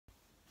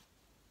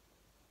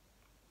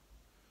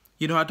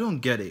You know, I don't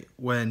get it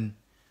when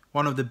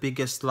one of the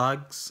biggest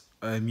slags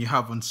you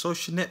have on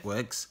social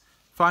networks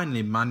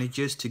finally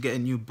manages to get a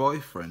new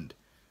boyfriend,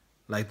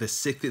 like the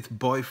sixth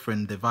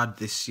boyfriend they've had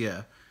this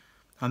year.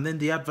 And then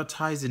the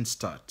advertising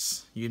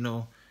starts, you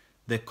know,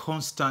 the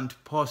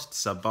constant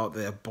posts about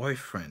their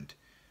boyfriend.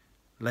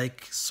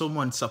 Like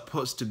someone's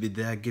supposed to be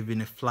there giving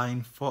a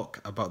flying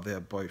fuck about their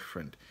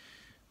boyfriend.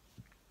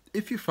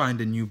 If you find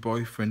a new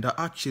boyfriend that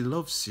actually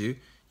loves you,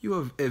 you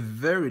are a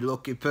very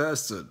lucky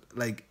person.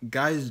 Like,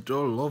 guys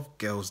don't love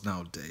girls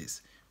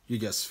nowadays. You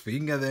just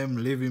finger them,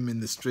 leave him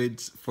in the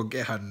streets,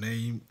 forget her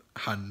name,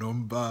 her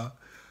number,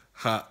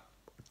 her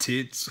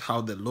tits, how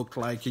they look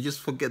like. You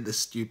just forget the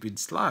stupid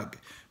slag.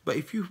 But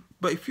if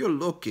you're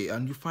lucky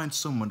and you find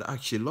someone that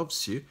actually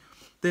loves you,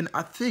 then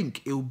I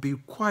think it will be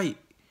quite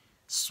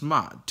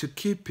smart to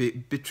keep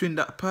it between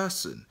that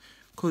person.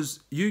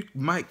 Because you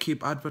might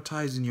keep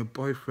advertising your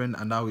boyfriend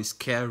and how he's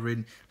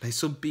caring. Like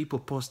some people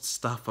post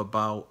stuff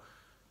about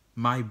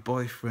my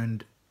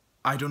boyfriend.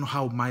 I don't know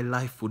how my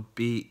life would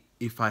be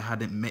if I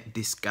hadn't met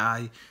this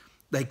guy.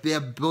 Like their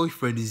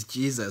boyfriend is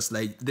Jesus.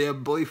 Like their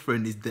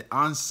boyfriend is the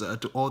answer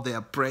to all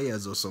their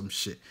prayers or some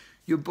shit.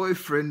 Your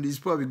boyfriend is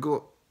probably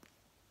got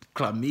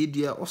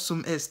chlamydia or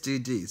some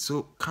STD.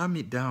 So calm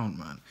it down,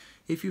 man.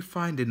 If you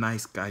find a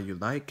nice guy you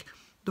like,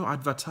 don't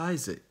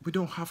advertise it. We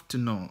don't have to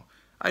know.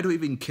 I don't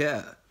even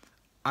care.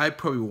 I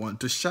probably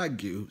want to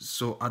shag you,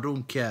 so I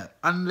don't care.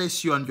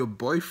 Unless you and your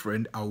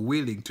boyfriend are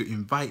willing to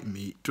invite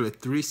me to a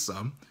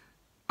threesome,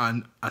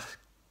 and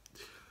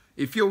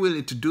if you're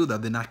willing to do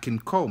that, then I can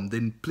come.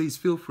 Then please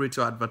feel free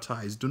to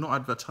advertise. Do not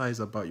advertise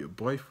about your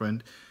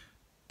boyfriend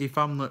if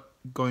I'm not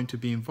going to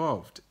be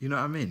involved. You know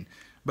what I mean?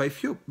 But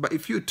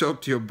if you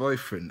talk to your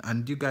boyfriend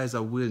and you guys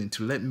are willing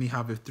to let me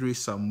have a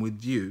threesome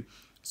with you,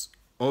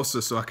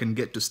 also so I can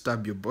get to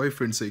stab your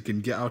boyfriend so you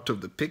can get out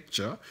of the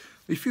picture.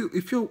 If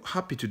you're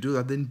happy to do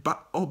that, then by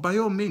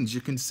all means you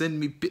can send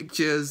me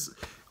pictures,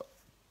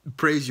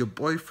 praise your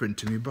boyfriend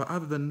to me. But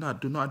other than that,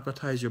 do not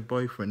advertise your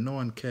boyfriend. No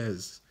one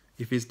cares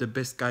if he's the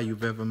best guy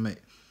you've ever met.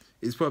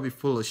 He's probably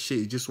full of shit.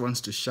 He just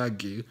wants to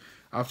shag you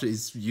after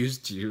he's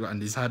used you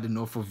and he's had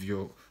enough of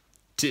your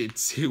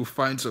tits. He'll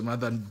find some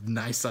other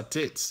nicer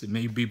tits.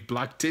 Maybe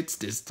black tits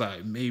this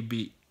time.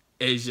 Maybe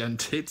Asian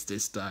tits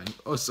this time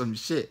or some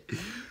shit.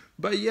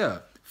 But yeah,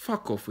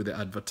 fuck off with the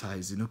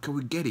advertising. Okay,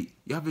 we get it.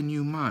 You have a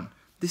new man.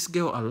 This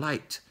girl I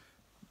liked.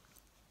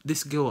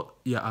 This girl,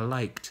 yeah, I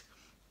liked.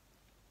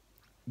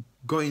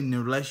 Got in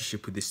a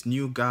relationship with this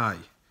new guy.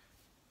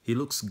 He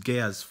looks gay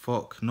as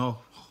fuck. No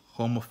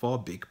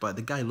homophobic, but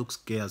the guy looks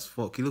gay as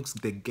fuck. He looks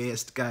the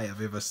gayest guy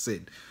I've ever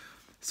seen.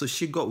 So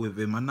she got with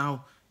him, and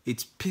now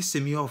it's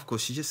pissing me off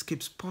because she just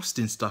keeps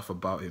posting stuff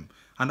about him.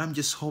 And I'm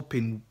just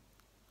hoping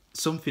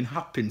something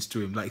happens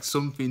to him, like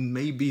something,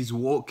 maybe he's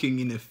walking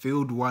in a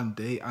field one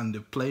day and the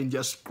plane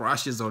just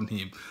crashes on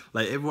him.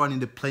 Like everyone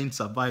in the plane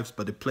survives,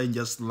 but the plane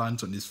just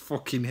lands on his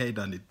fucking head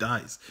and it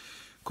dies.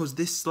 Because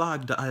this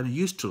slag that I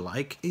used to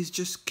like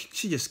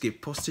she just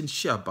keep posting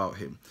shit about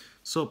him.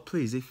 So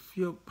please, if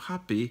you're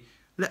happy,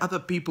 let other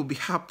people be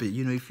happy.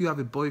 You know, if you have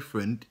a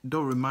boyfriend,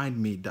 don't remind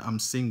me that I'm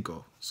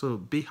single. So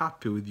be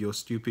happy with your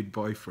stupid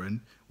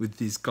boyfriend, with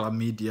his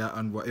chlamydia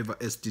and whatever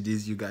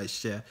STDs you guys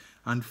share.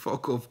 And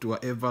fuck off to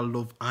whatever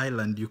Love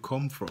Island you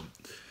come from.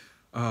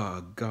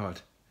 Oh, God.